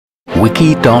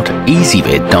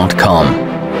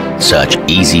wiki.ezvid.com. Search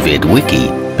Ezvid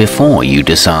Wiki before you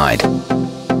decide.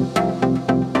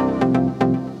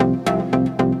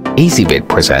 Ezvid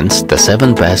presents the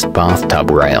 7 best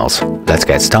bathtub rails. Let's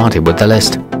get started with the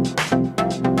list.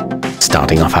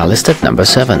 Starting off our list at number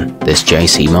 7, this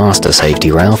jcmaster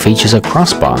safety rail features a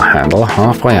crossbar handle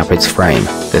halfway up its frame.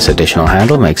 This additional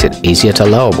handle makes it easier to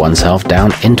lower oneself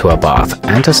down into a bath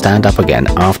and to stand up again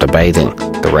after bathing.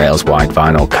 The rail's white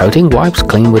vinyl coating wipes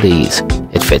clean with ease.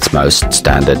 It fits most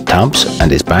standard tubs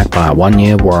and is backed by a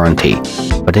 1-year warranty,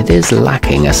 but it is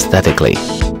lacking aesthetically.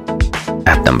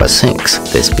 At number 6,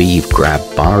 this Vive grab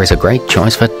bar is a great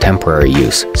choice for temporary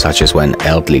use, such as when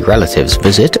elderly relatives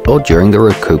visit or during the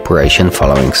recuperation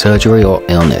following surgery or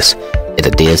illness. It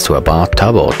adheres to a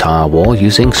bathtub or tile wall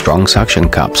using strong suction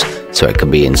cups, so it can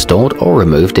be installed or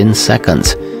removed in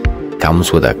seconds. It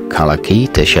comes with a color key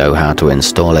to show how to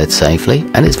install it safely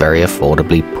and is very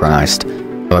affordably priced.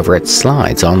 However, it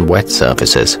slides on wet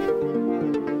surfaces.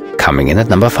 Coming in at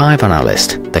number 5 on our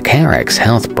list, the Carex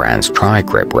Health brand's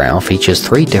Tri-Grip rail features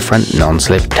 3 different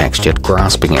non-slip textured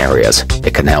grasping areas.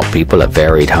 It can help people at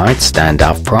varied heights stand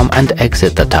up from and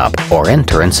exit the tub, or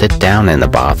enter and sit down in the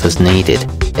bath as needed.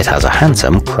 It has a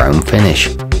handsome chrome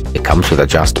finish. It comes with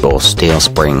adjustable steel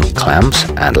spring clamps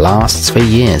and lasts for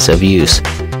years of use,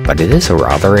 but it is a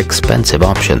rather expensive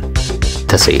option.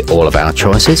 To see all of our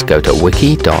choices, go to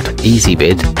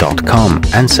wiki.ezvid.com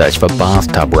and search for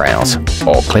bathtub rails,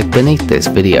 or click beneath this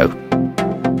video.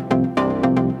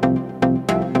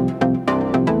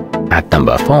 At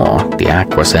number 4, the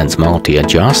aquasense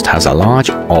multi-adjust has a large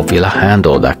ovular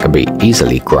handle that can be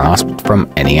easily grasped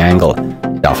from any angle.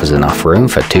 It offers enough room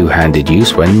for two-handed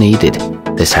use when needed.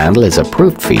 This handle is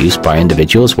approved for use by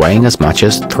individuals weighing as much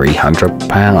as 300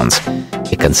 pounds.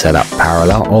 It can set up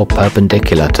parallel or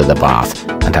perpendicular to the bath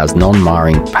and has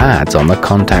non-marring pads on the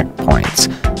contact points.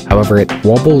 However, it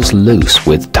wobbles loose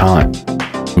with time.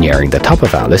 Nearing the top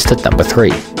of our list at number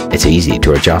 3, it's easy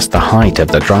to adjust the height of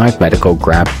the Drive Medical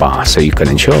grab bar so you can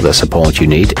ensure the support you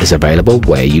need is available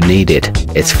where you need it.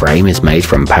 Its frame is made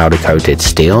from powder-coated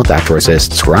steel that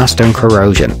resists rust and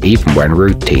corrosion even when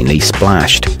routinely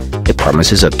splashed. It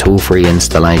promises a tool-free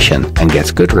installation and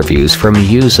gets good reviews from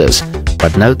users,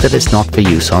 but note that it's not for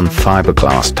use on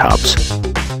fiberglass tubs.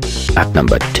 At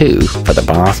number 2, for the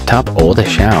bathtub or the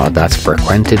shower that's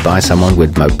frequented by someone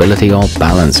with mobility or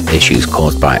balance issues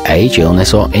caused by age,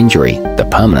 illness or injury, the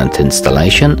permanent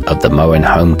installation of the Moen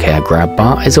home care grab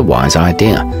bar is a wise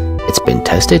idea. It's been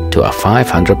tested to a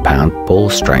 500-pound pull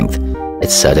strength.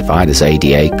 It's certified as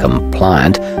ADA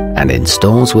compliant and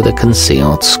installs with a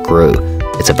concealed screw.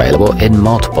 It's available in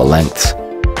multiple lengths.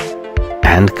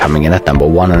 And coming in at number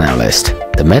 1 on our list,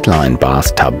 the Medline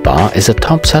bathtub bar is a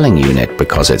top-selling unit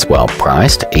because it's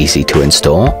well-priced, easy to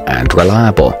install, and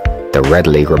reliable. The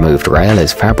readily removed rail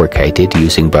is fabricated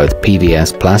using both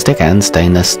PVS plastic and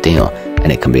stainless steel,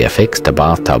 and it can be affixed to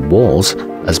bathtub walls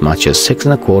as much as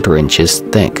 6¼ inches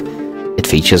thick. It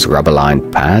features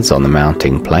rubber-lined pads on the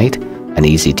mounting plate, an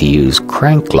easy-to-use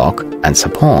crank lock, and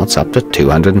supports up to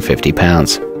 250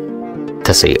 pounds.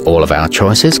 To see all of our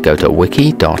choices, go to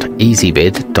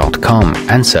wiki.ezvid.com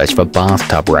and search for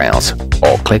bathtub rails,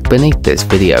 or click beneath this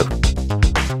video.